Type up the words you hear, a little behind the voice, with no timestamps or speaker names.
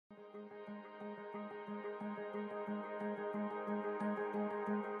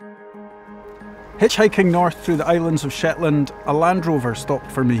Hitchhiking north through the islands of Shetland, a Land Rover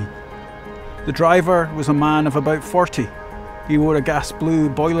stopped for me. The driver was a man of about 40. He wore a gas blue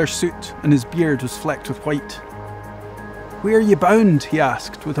boiler suit and his beard was flecked with white. "Where are you bound?" he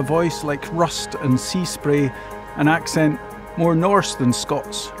asked, with a voice like rust and sea spray, an accent more Norse than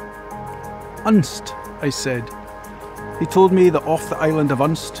Scots. "Unst," I said. He told me that off the island of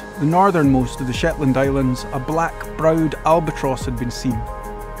Unst, the northernmost of the Shetland Islands, a black-browed albatross had been seen,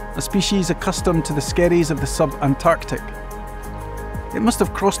 a species accustomed to the skerries of the sub-Antarctic. "It must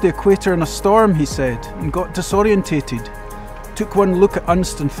have crossed the equator in a storm," he said, and got disorientated. Took one look at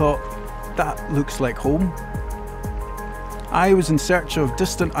Unst and thought, that looks like home. I was in search of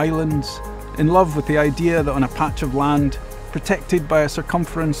distant islands, in love with the idea that on a patch of land, protected by a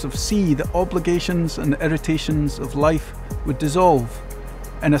circumference of sea, the obligations and the irritations of life would dissolve,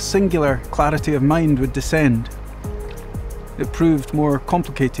 and a singular clarity of mind would descend. It proved more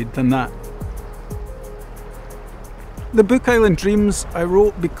complicated than that. The book Island Dreams I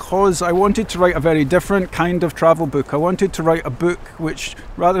wrote because I wanted to write a very different kind of travel book. I wanted to write a book which,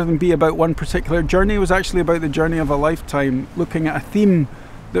 rather than be about one particular journey, was actually about the journey of a lifetime, looking at a theme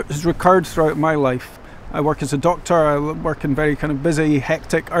that has recurred throughout my life. I work as a doctor, I work in very kind of busy,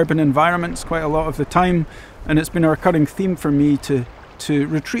 hectic urban environments quite a lot of the time, and it's been a recurring theme for me to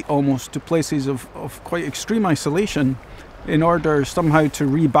retreat almost to places of quite extreme isolation in order somehow to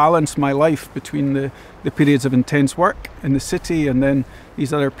rebalance my life between the periods of intense work in the city and then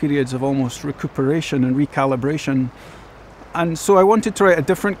these other periods of almost recuperation and recalibration. And so I wanted to write a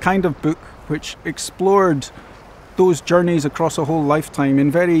different kind of book which explored those journeys across a whole lifetime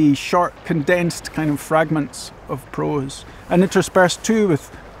in very short, condensed kind of fragments of prose, and interspersed too with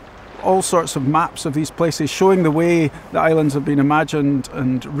all sorts of maps of these places showing the way the islands have been imagined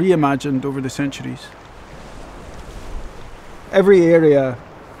and reimagined over the centuries. Every area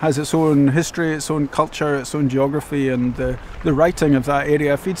has its own history, its own culture, its own geography, and the writing of that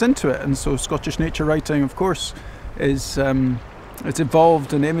area feeds into it. And so Scottish nature writing, of course, is it's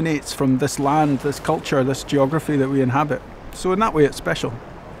evolved and emanates from this land, this culture, this geography that we inhabit. So in that way it's special.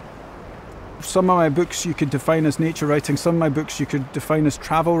 Some of my books you could define as nature writing, some of my books you could define as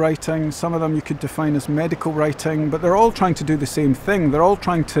travel writing, some of them you could define as medical writing, but they're all trying to do the same thing. They're all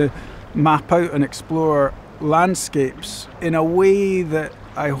trying to map out and explore landscapes in a way that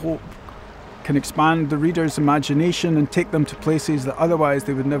I hope can expand the reader's imagination and take them to places that otherwise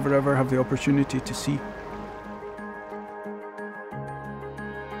they would never ever have the opportunity to see.